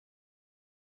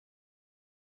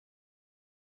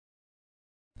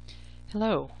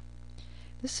Hello.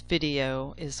 This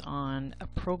video is on a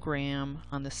program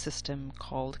on the system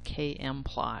called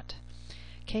KmPlot.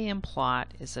 KmPlot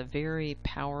is a very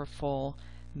powerful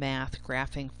math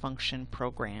graphing function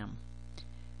program.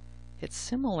 It's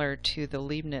similar to the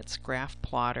Leibniz graph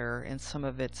plotter in some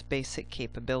of its basic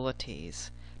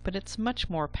capabilities, but it's much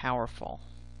more powerful.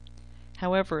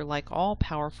 However, like all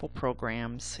powerful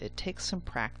programs, it takes some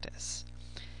practice.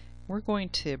 We're going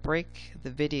to break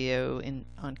the video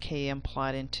on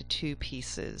KmPlot into two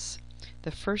pieces.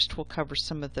 The first will cover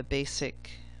some of the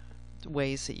basic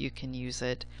ways that you can use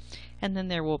it, and then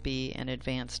there will be an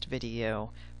advanced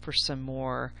video for some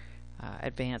more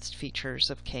advanced features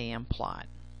of KmPlot.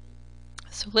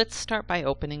 So let's start by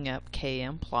opening up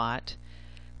KmPlot.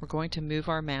 We're going to move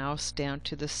our mouse down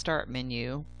to the Start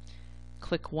menu,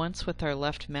 click once with our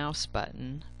left mouse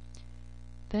button,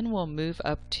 then we'll move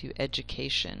up to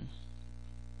Education.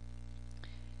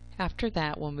 After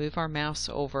that, we'll move our mouse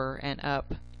over and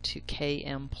up to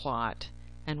KmPlot,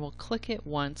 and we'll click it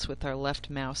once with our left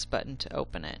mouse button to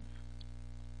open it.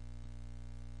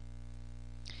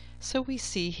 So we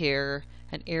see here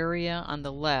an area on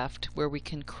the left where we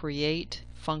can create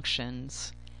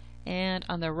functions, and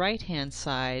on the right hand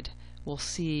side we'll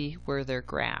see where they're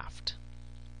graphed.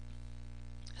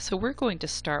 So we're going to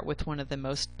start with one of the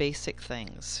most basic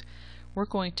things. We're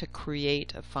going to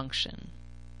create a function.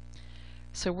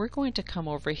 So we're going to come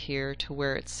over here to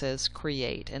where it says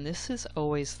create, and this is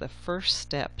always the first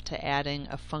step to adding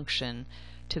a function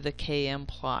to the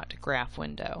KmPlot graph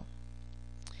window.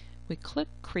 We click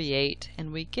create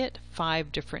and we get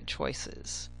 5 different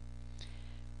choices.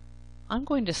 I'm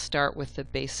going to start with the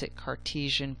basic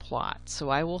Cartesian plot, so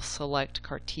I will select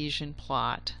Cartesian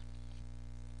plot,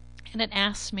 and it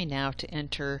asks me now to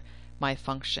enter my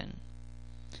function.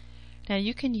 Now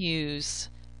you can use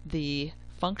the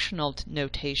functional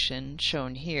notation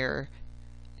shown here,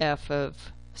 f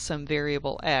of some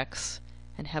variable x,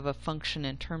 and have a function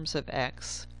in terms of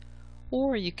x,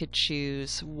 or you could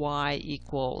choose y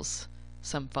equals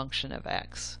some function of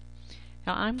x.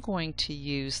 Now I'm going to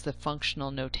use the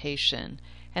functional notation,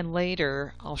 and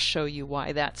later I'll show you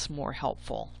why that's more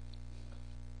helpful.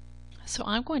 So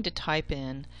I'm going to type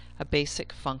in a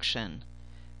basic function.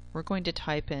 We're going to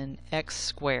type in x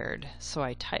squared. So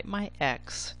I type my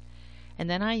x, and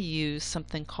then I use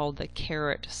something called the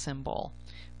caret symbol,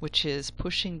 which is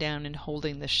pushing down and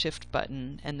holding the shift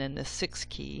button and then the 6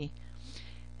 key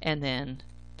and then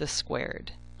the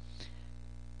squared.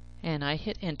 And I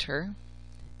hit enter,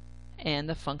 and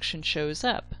the function shows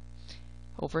up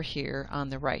over here on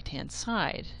the right hand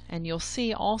side. And you'll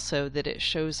see also that it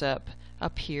shows up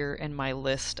here in my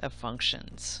list of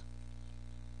functions.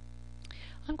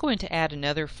 I'm going to add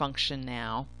another function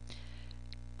now.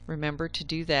 Remember, to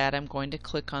do that I'm going to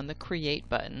click on the create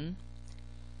button.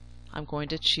 I'm going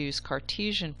to choose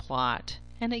Cartesian plot,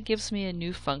 and it gives me a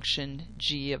new function,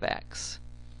 g of x.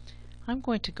 I'm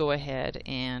going to go ahead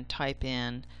and type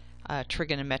in a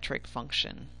trigonometric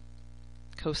function,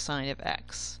 cosine of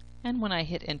x, and when I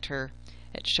hit enter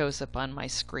it shows up on my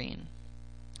screen.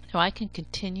 Now I can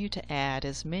continue to add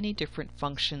as many different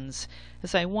functions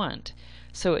as I want,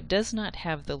 so it does not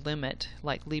have the limit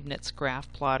like Leibniz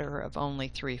graph plotter of only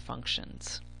 3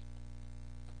 functions.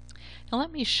 Now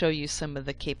let me show you some of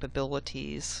the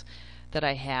capabilities that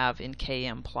I have in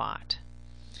KmPlot.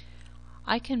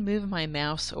 I can move my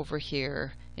mouse over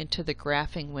here into the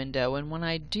graphing window, and when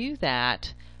I do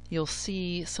that you'll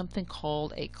see something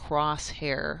called a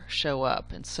crosshair show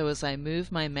up, and so as I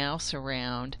move my mouse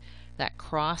around, that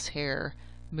crosshair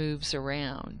moves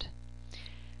around.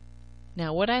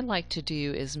 Now what I'd like to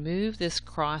do is move this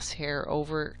crosshair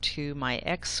over to my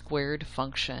x squared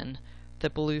function, the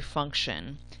blue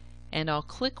function, and I'll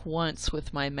click once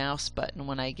with my mouse button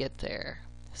when I get there.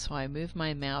 So I move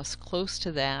my mouse close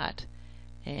to that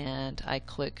and I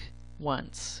click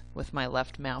once with my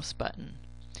left mouse button.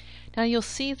 Now you'll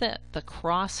see that the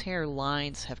crosshair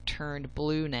lines have turned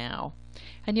blue now,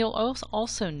 and you'll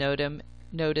also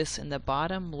notice in the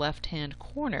bottom left hand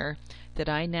corner that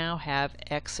I now have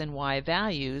x and y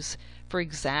values for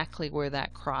exactly where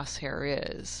that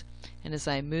crosshair is. And as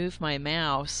I move my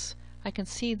mouse I can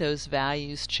see those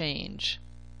values change.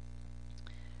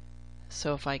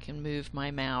 So if I can move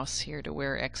my mouse here to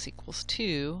where x equals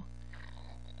 2,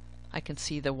 I can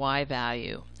see the y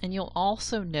value. And you'll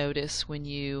also notice when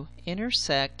you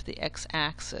intersect the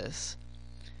x-axis,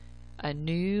 a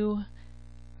new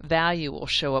value will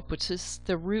show up, which is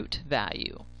the root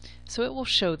value. So it will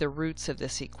show the roots of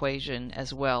this equation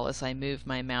as well as I move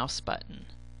my mouse button.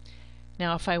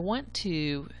 Now if I want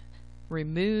to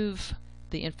remove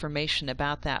the information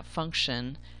about that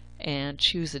function and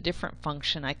choose a different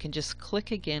function, I can just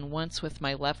click again once with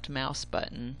my left mouse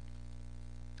button.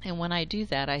 And when I do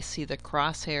that, I see the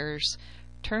crosshairs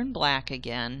turn black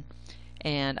again,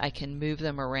 and I can move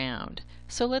them around.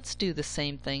 So let's do the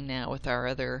same thing now with our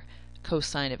other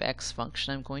cosine of x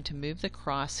function. I'm going to move the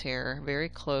crosshair very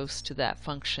close to that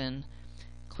function,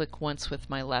 click once with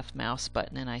my left mouse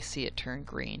button, and I see it turn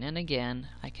green. And again,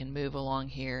 I can move along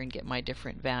here and get my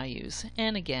different values.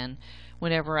 And again,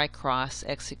 whenever I cross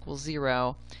x equals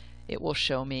 0, it will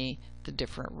show me the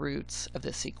different roots of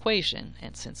this equation.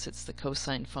 And since it's the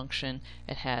cosine function,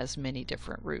 it has many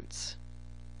different roots.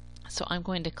 So I'm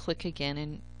going to click again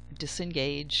and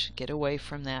disengage, get away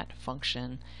from that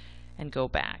function, and go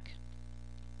back.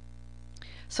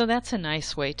 So that's a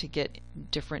nice way to get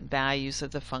different values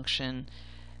of the function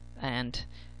and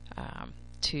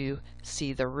to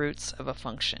see the roots of a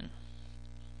function.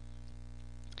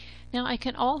 Now I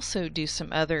can also do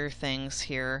some other things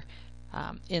here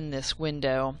in this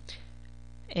window,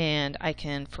 and I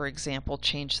can, for example,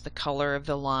 change the color of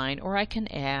the line, or I can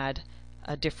add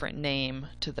a different name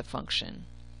to the function.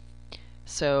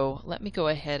 So let me go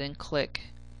ahead and click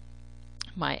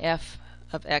my f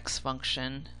of x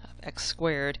function, of x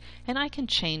squared, and I can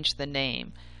change the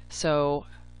name. So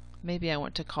maybe I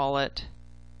want to call it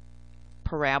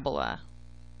parabola.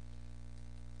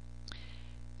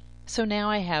 So now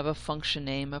I have a function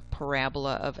name of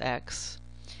parabola of x,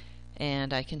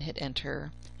 and I can hit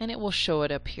enter, and it will show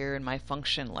it up here in my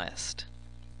function list.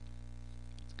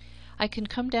 I can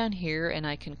come down here and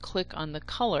I can click on the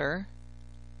color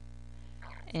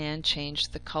and change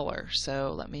the color.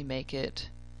 So let me make it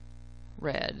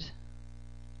red.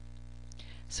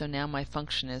 So now my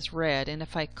function is red, and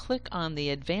if I click on the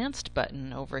advanced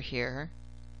button over here,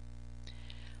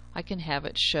 I can have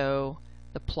it show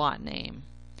the plot name.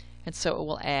 And so it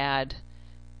will add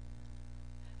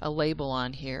a label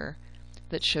on here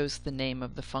that shows the name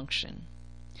of the function.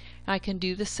 I can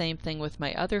do the same thing with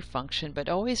my other function, but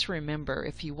always remember,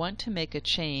 if you want to make a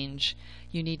change,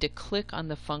 you need to click on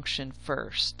the function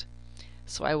first.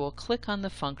 So I will click on the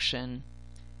function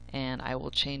and I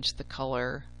will change the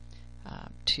color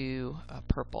to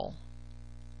purple.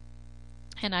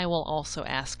 And I will also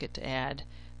ask it to add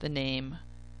the name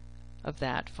of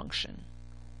that function.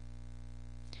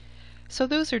 So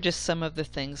those are just some of the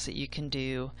things that you can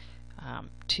do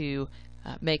to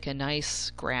make a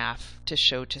nice graph to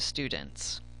show to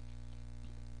students.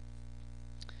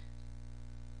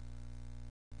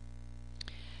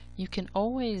 You can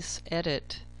always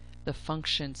edit the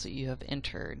functions that you have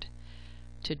entered.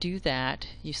 To do that,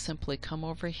 you simply come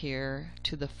over here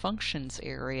to the functions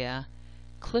area,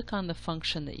 click on the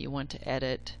function that you want to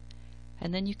edit,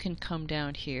 and then you can come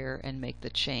down here and make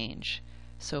the change.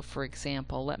 So for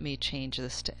example, let me change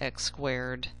this to x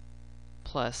squared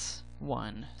plus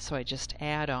 1. So I just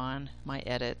add on my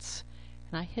edits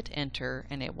and I hit enter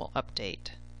and it will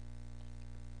update.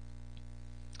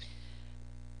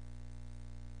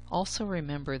 Also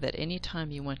remember that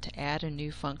anytime you want to add a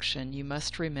new function, you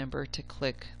must remember to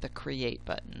click the Create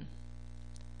button.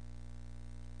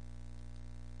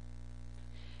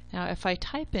 Now if I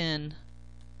type in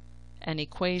an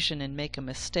equation and make a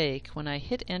mistake, when I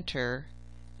hit enter,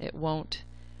 it won't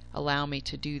allow me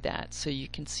to do that. So you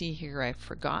can see here I've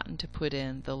forgotten to put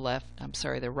in the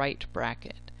right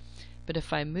bracket. But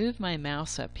if I move my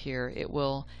mouse up here, it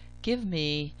will give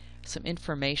me some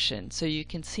information. So you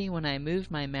can see when I moved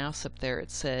my mouse up there,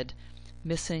 it said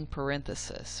missing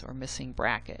parenthesis or missing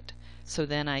bracket. So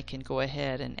then I can go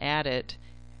ahead and add it,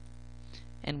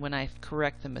 and when I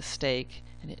correct the mistake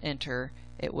and hit enter,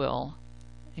 it will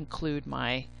include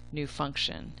my new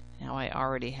function. Now I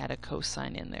already had a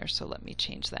cosine in there, so let me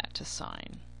change that to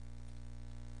sine.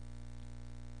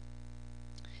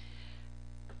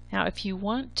 Now if you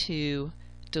want to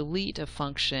delete a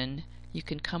function, you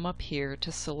can come up here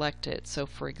to select it. So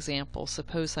for example,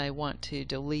 suppose I want to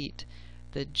delete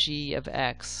the g of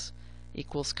x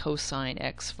equals cosine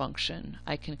x function.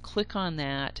 I can click on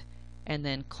that and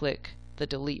then click the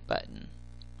delete button,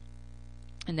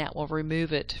 and that will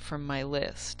remove it from my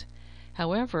list.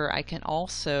 However, I can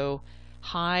also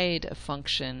hide a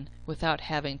function without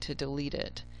having to delete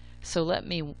it. So let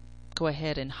me go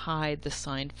ahead and hide the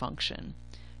sine function.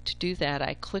 To do that,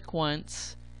 I click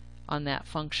once on that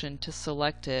function to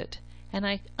select it, and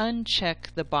I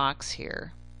uncheck the box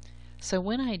here. So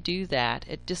when I do that,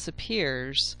 it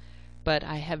disappears, but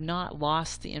I have not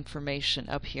lost the information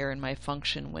up here in my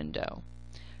function window.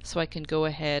 So I can go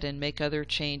ahead and make other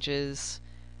changes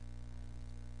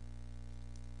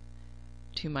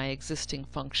to my existing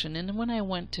function, and when I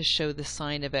want to show the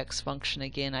sine of x function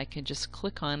again, I can just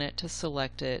click on it to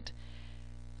select it,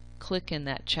 click in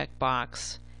that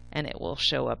checkbox and it will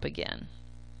show up again.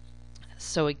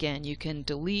 So again, you can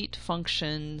delete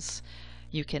functions,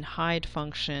 you can hide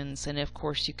functions, and of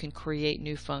course you can create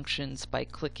new functions by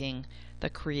clicking the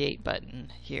Create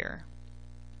button here.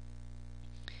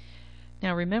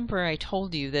 Now remember, I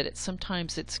told you that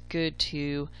sometimes it's good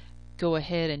to go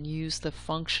ahead and use the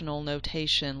functional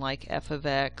notation like f of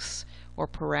x or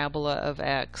parabola of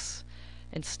x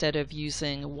instead of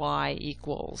using y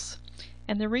equals.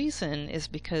 And the reason is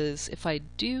because if I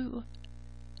do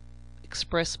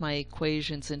express my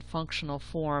equations in functional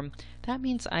form, that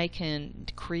means I can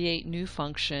create new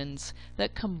functions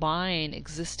that combine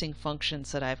existing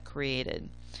functions that I've created.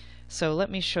 So let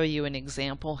me show you an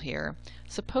example here.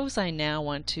 Suppose I now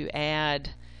want to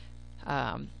add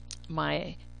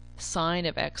my sine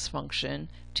of x function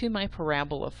to my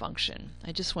parabola function.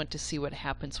 I just want to see what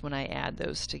happens when I add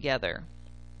those together.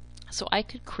 So I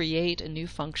could create a new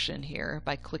function here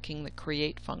by clicking the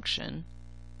Create function,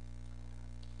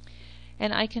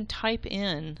 and I can type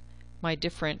in my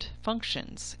different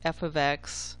functions, f of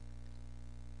x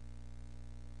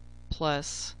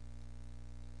plus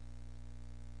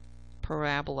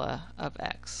parabola of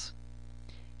x.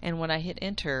 And when I hit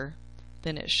enter,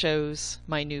 then it shows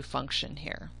my new function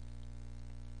here.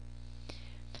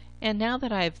 And now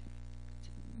that I've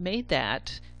made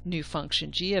that new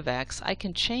function g of x, I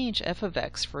can change f of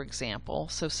x, for example.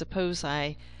 So suppose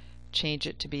I change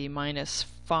it to be minus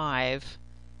 5.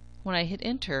 When I hit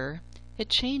enter, it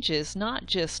changes not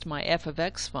just my f of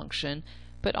x function,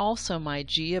 but also my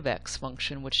g of x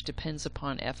function, which depends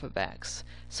upon f of x.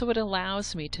 So it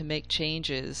allows me to make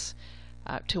changes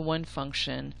to one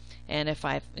function, and if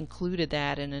I've included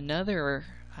that in another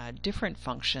different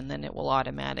function, then it will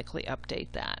automatically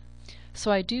update that. So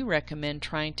I do recommend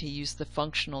trying to use the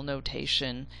functional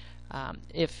notation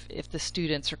if the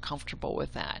students are comfortable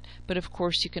with that. But of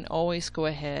course you can always go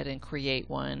ahead and create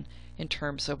one in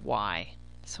terms of y.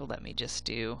 So let me just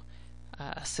do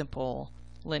a simple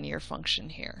linear function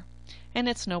here. And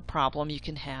it's no problem. You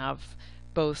can have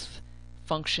both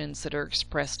functions that are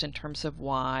expressed in terms of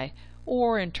y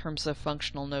or in terms of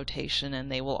functional notation, and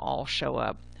they will all show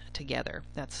up together.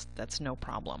 That's no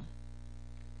problem.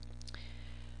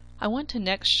 I want to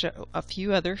next show a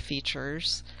few other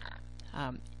features.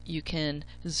 You can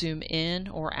zoom in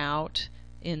or out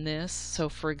in this. So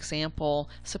for example,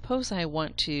 suppose I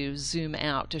want to zoom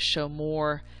out to show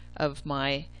more of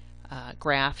my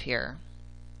graph here.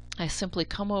 I simply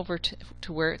come over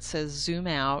to where it says zoom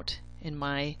out in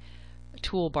my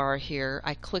toolbar here.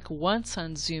 I click once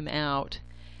on zoom out,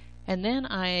 and then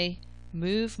I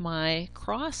move my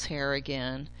crosshair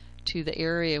again to the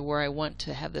area where I want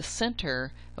to have the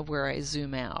center of where I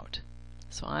zoom out.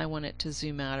 So I want it to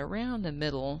zoom out around the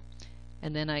middle,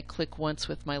 and then I click once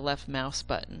with my left mouse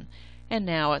button, and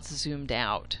now it's zoomed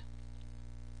out.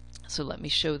 So let me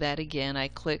show that again. I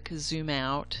click zoom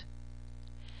out,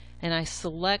 and I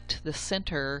select the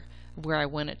center where I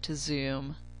want it to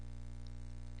zoom,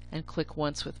 and click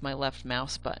once with my left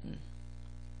mouse button.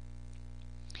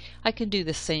 I can do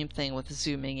the same thing with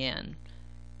zooming in.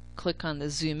 Click on the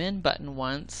zoom in button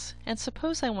once, and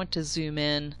suppose I want to zoom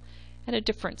in at a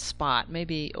different spot,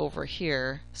 maybe over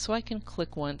here, so I can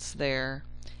click once there,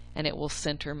 and it will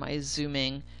center my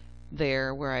zooming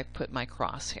there where I put my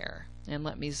crosshair. And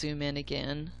let me zoom in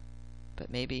again, but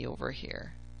maybe over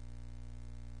here.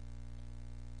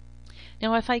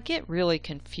 Now if I get really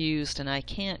confused and I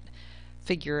can't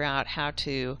figure out how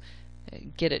to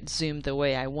get it zoomed the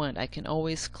way I want, I can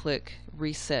always click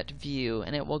Reset View,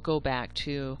 and it will go back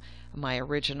to my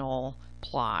original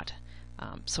plot,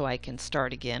 so I can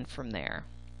start again from there.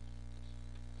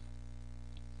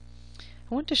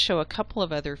 I want to show a couple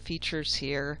of other features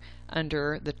here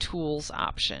under the Tools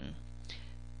option.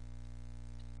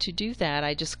 To do that,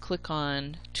 I just click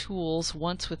on Tools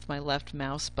once with my left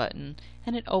mouse button,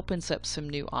 and it opens up some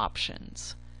new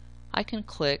options. I can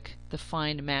click the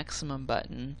Find Maximum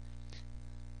button,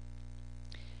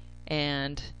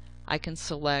 and I can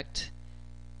select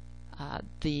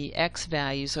the x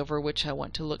values over which I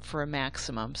want to look for a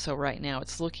maximum. So right now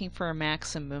it's looking for a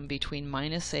maximum between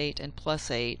 -8 and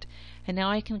 +8, and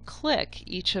now I can click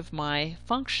each of my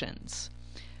functions.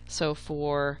 So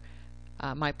for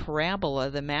my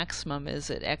parabola, the maximum is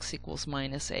at x equals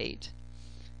 -8.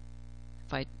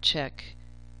 If I check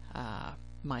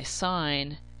my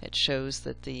sine, it shows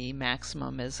that the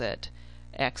maximum is at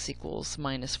x equals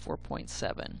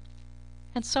 -4.7,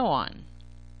 and so on.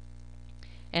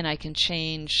 And I can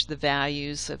change the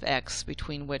values of x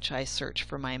between which I search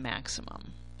for my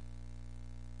maximum.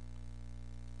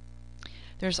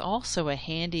 There's also a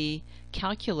handy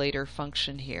calculator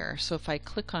function here. So if I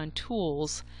click on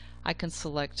Tools, I can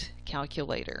select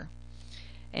Calculator.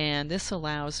 And this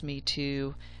allows me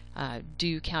to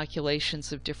do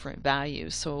calculations of different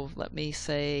values. So let me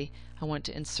say I want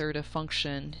to insert a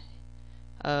function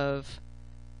of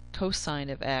cosine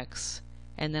of x,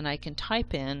 and then I can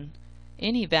type in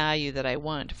any value that I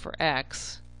want for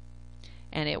x,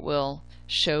 and it will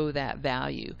show that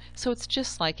value. So it's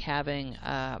just like having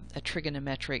a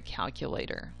trigonometric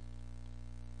calculator.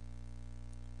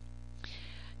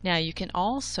 Now you can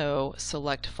also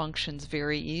select functions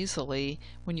very easily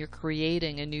when you're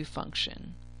creating a new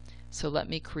function. So let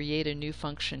me create a new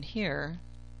function here.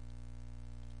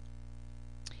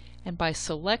 And by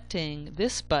selecting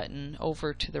this button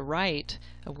over to the right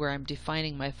of where I'm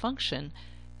defining my function,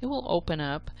 it will open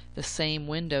up the same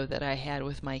window that I had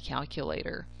with my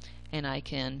calculator. And I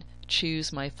can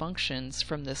choose my functions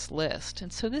from this list.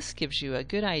 And so this gives you a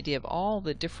good idea of all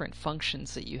the different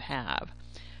functions that you have.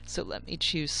 So let me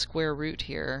choose square root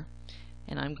here,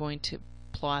 and I'm going to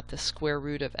plot the square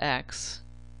root of x,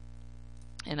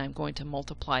 and I'm going to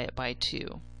multiply it by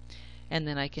 2. And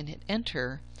then I can hit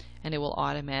enter, and it will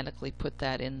automatically put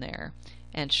that in there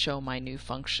and show my new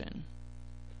function.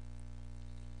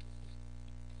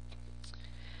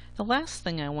 The last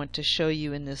thing I want to show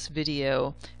you in this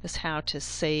video is how to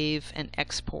save and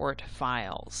export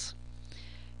files.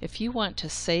 If you want to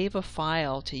save a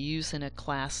file to use in a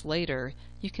class later,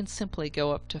 you can simply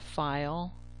go up to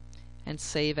File and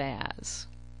Save As.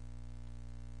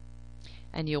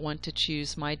 And you'll want to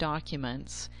choose My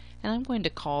Documents, and I'm going to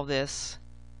call this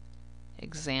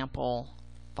Example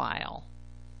File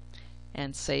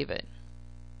and save it.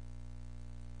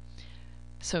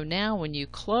 So now when you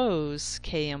close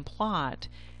KmPlot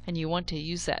and you want to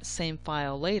use that same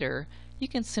file later, you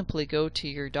can simply go to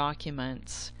your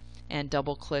Documents and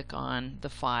double click on the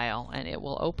file, and it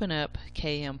will open up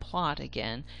KmPlot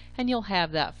again, and you'll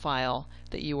have that file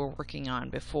that you were working on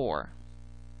before.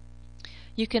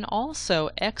 You can also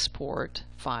export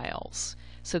files.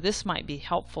 So this might be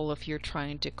helpful if you're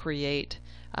trying to create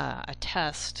a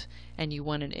test and you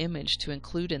want an image to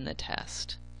include in the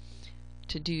test.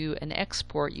 To do an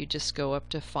export, you just go up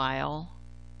to File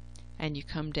and you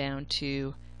come down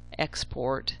to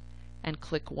Export and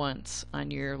click once on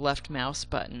your left mouse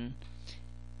button.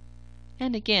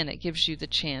 And again, it gives you the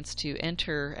chance to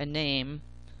enter a name.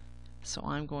 So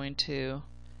I'm going to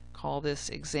call this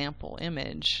example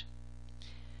image.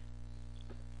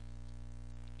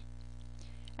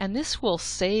 And this will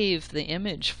save the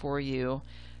image for you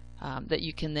that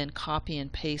you can then copy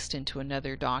and paste into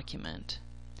another document.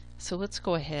 So let's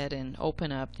go ahead and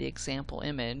open up the example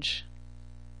image.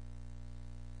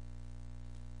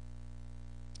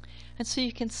 And so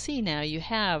you can see now you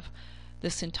have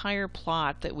this entire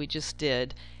plot that we just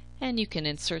did, and you can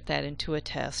insert that into a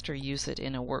test or use it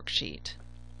in a worksheet.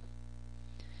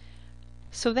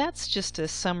 So that's just a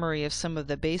summary of some of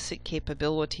the basic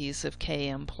capabilities of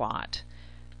KmPlot.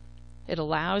 It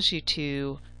allows you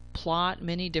to plot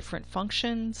many different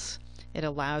functions. It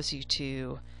allows you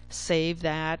to save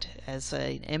that as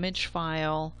an image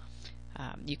file.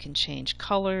 You can change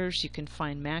colors, you can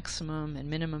find maximum and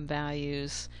minimum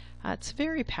values. It's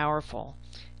very powerful.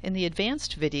 In the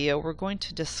advanced video, we're going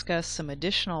to discuss some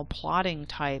additional plotting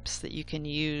types that you can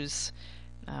use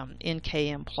in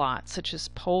KmPlot, such as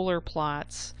polar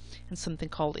plots and something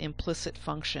called implicit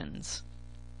functions.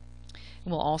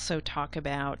 And we'll also talk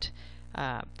about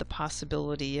the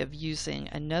possibility of using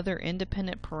another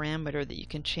independent parameter that you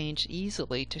can change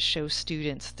easily to show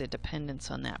students the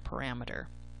dependence on that parameter.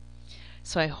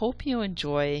 So I hope you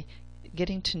enjoy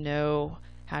getting to know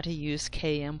how to use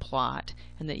KmPlot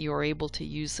and that you are able to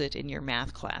use it in your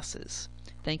math classes.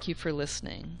 Thank you for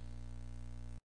listening.